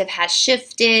narrative has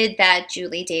shifted that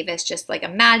Julie Davis just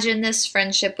imagined this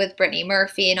friendship with Brittany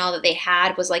Murphy and all that they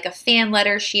had was like a fan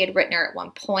letter she had written her at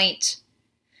one point.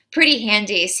 Pretty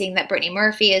handy seeing that Brittany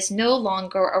Murphy is no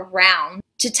longer around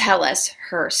to tell us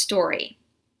her story.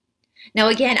 Now,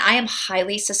 again, I am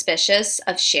highly suspicious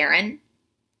of Sharon.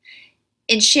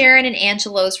 In Sharon and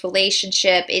Angelo's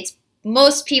relationship,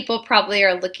 most people probably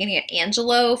are looking at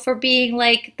Angelo for being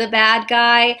the bad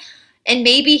guy. And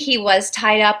maybe he was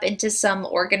tied up into some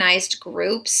organized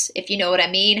groups, if you know what I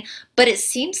mean. But it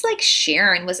seems like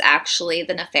Sharon was actually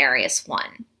the nefarious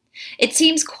one. It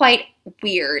seems quite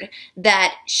weird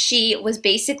that she was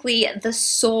basically the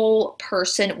sole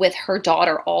person with her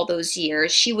daughter all those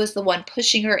years. She was the one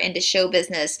pushing her into show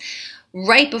business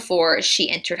right before she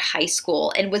entered high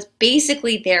school and was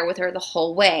basically there with her the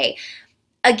whole way.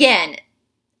 Again,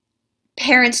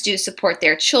 Parents do support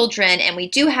their children, and we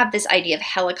do have this idea of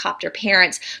helicopter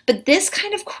parents, but this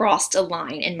kind of crossed a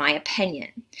line in my opinion.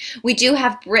 We do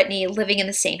have Brittany living in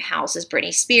the same house as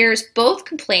Britney Spears, both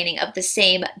complaining of the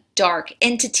same dark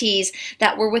entities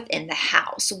that were within the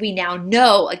house. We now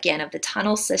know, again, of the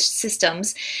tunnel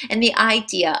systems and the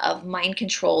idea of mind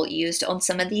control used on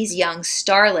some of these young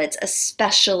starlets,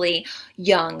 especially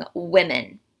young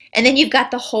women. And then you've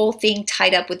got the whole thing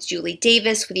tied up with Julie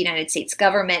Davis, with the United States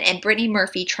government, and Brittany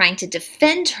Murphy trying to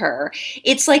defend her.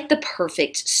 It's like the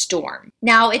perfect storm.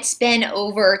 Now, it's been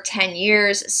over 10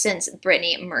 years since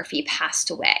Brittany Murphy passed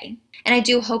away. And I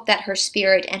do hope that her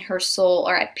spirit and her soul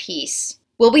are at peace.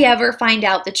 Will we ever find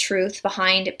out the truth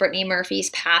behind Brittany Murphy's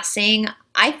passing?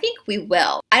 I think we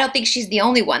will. I don't think she's the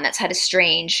only one that's had a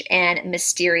strange and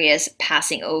mysterious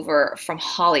passing over from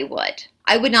Hollywood.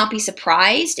 I would not be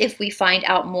surprised if we find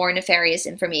out more nefarious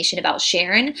information about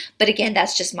Sharon, but again,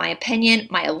 that's just my opinion,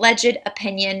 my alleged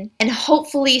opinion, and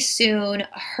hopefully soon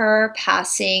her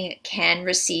passing can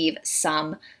receive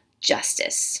some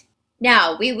justice.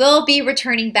 Now, we will be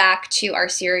returning back to our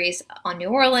series on New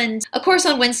Orleans. Of course,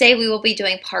 on Wednesday, we will be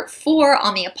doing part 4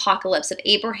 on the Apocalypse of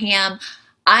Abraham.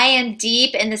 I am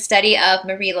deep in the study of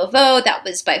Marie Laveau. That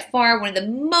was by far one of the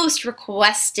most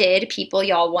requested people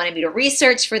y'all wanted me to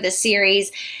research for this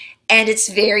series. And it's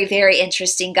very, very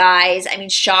interesting, guys. I mean,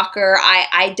 shocker.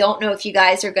 I don't know if you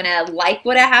guys are going to like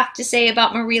what I have to say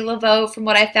about Marie Laveau from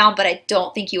what I found, but I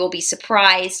don't think you will be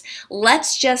surprised.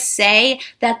 Let's just say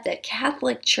that the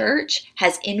Catholic Church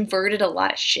has inverted a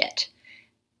lot of shit.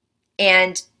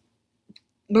 And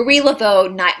Marie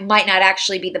Laveau might not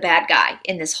actually be the bad guy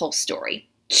in this whole story.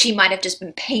 She might have just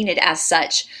been painted as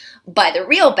such by the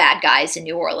real bad guys in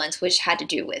New Orleans, which had to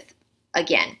do with,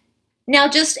 again. Now,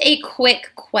 just a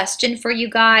quick question for you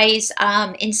guys.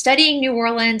 In studying New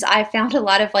Orleans, I found a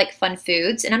lot of like fun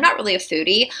foods, and I'm not really a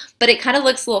foodie, but it kind of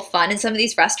looks a little fun, and some of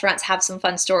these restaurants have some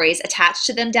fun stories attached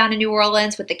to them down in New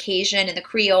Orleans with the Cajun and the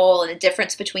Creole and the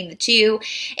difference between the two.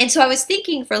 And so I was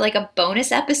thinking for like a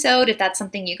bonus episode, if that's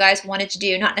something you guys wanted to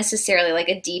do, not necessarily like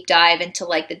a deep dive into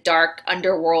like the dark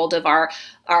underworld of our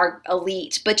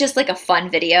elite, but just like a fun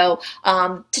video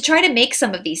to try to make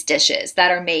some of these dishes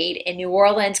that are made in New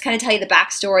Orleans, kind of tell you the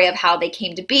backstory of how they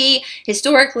came to be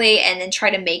historically, and then try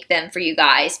to make them for you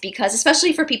guys, because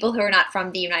especially for people who are not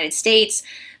from the United States,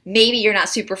 maybe you're not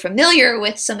super familiar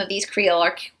with some of these Creole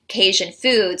or Cajun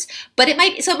foods, but it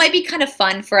might be kind of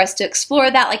fun for us to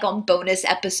explore that like on bonus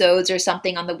episodes or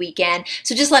something on the weekend.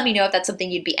 So just let me know if that's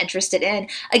something you'd be interested in.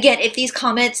 Again, if these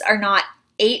comments are not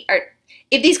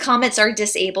if these comments are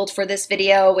disabled for this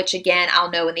video, which again, I'll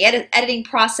know in the editing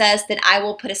process, then I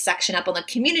will put a section up on the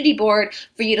community board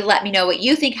for you to let me know what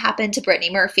you think happened to Brittany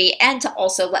Murphy, and to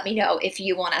also let me know if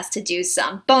you want us to do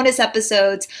some bonus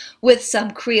episodes with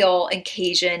some Creole and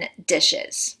Cajun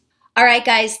dishes. All right,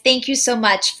 guys, thank you so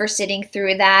much for sitting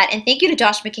through that. And thank you to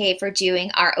Josh McKay for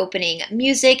doing our opening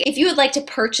music. If you would like to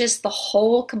purchase the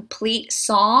whole complete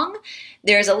song,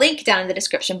 there's a link down in the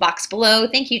description box below.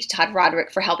 Thank you to Todd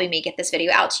Roderick for helping me get this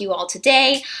video out to you all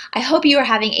today. I hope you are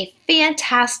having a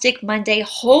fantastic Monday.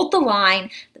 Hold the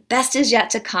line. The best is yet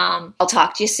to come. I'll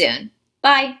talk to you soon.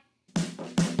 Bye.